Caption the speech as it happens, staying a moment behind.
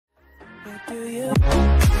And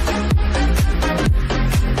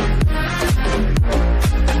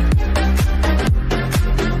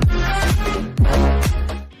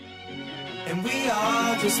we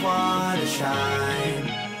all just wanna shine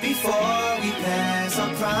before we pass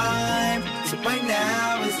our prime. So right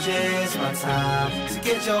now is just my time. So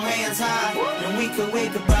get your hands high and we could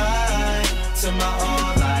wave goodbye to my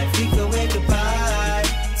old life. We could wave goodbye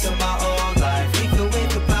to my old life. We could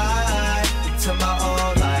wave goodbye to my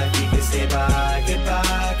old life. We could say bye,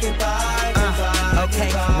 goodbye, goodbye, goodbye. Okay,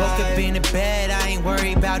 woke up in the bed, I ain't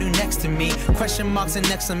worried about who next to me. Question marks and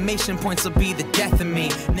exclamation points will be the death of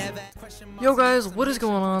me. Never. Yo guys, what is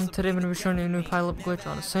going on? Today I'm going to be showing you a new pilot glitch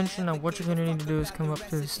on Ascension. Now what you're going to need to do is come up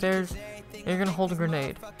to the stairs and you're going to hold a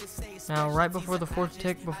grenade. Now right before the fourth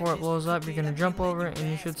tick, before it blows up, you're going to jump over it and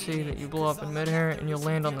you should see that you blow up in midair and you'll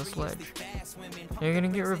land on this ledge. Now you're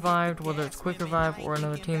going to get revived, whether it's quick revive or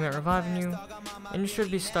another teammate reviving you, and you should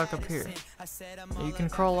be stuck up here. Now, you can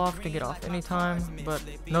crawl off to get off anytime, but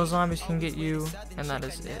no zombies can get you, and that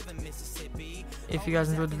is it. If you guys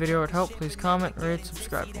enjoyed the video or it helped, please comment, rate,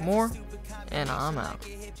 subscribe for more, and I'm out.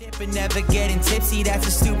 But never getting tipsy, that's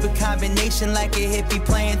a stupid combination, like a hippie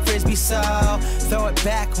playing frisbee. So throw it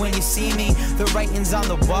back when you see me. The writing's on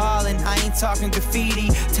the wall and I ain't talking graffiti.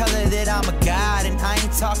 Tell her that I'm a god and I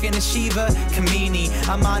ain't talking to Shiva Kamini.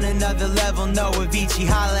 I'm on another level, no Avicii.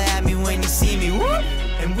 Holla at me when you see me. Whoop!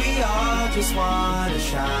 And we all just wanna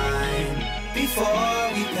shine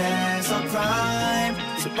before we pass our prime.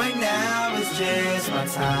 So right now is just my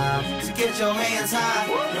time. So get your hands high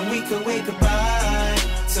and we could wave goodbye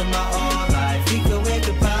to my old life. We could wave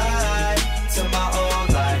goodbye to my old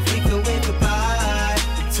life. We could wave goodbye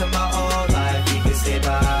to my old life. We could say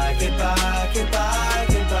bye, goodbye, goodbye,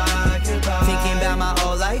 goodbye, goodbye. Thinking about my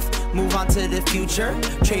old life, move on to the future.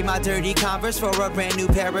 Trade my dirty Converse for a brand new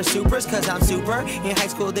pair of Supers, cause I'm super. In high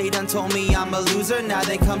school they done told me I'm a loser. Now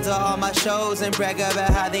they come to all my shows and brag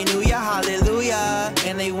about how they knew ya, hallelujah.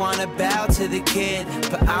 And they wanna bow to the kid,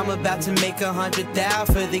 but I'm about to make 100,000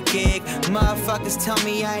 for the gig. Motherfuckers tell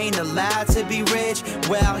me I ain't allowed to be rich.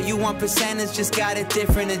 Well, you want percentage, just got a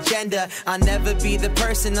different agenda. I'll never be the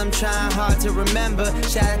person, I'm trying hard to remember.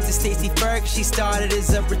 Shout out to Stacey Ferg, she started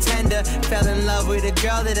as a pretender. Fell in love with a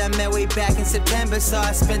girl that I met way back in September, so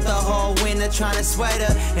I spent the whole winter trying to sweat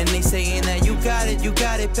her. And they saying that you got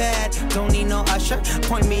it bad. Don't need no usher,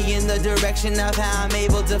 point me in the direction of how I'm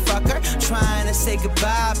able to fuck her. Trying to say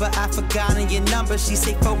goodbye, but I forgotten your number. She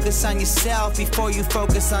say focus on yourself before you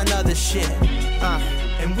focus on other shit.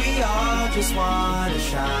 And we all just wanna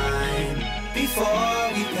shine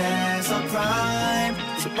before we pass our prime.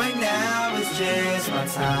 So right now is just my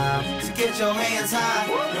time. So get your hands high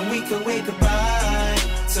and we could wave goodbye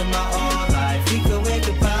to my old life. We could wave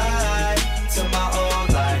goodbye to my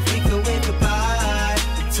old life. We could wave goodbye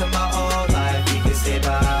to my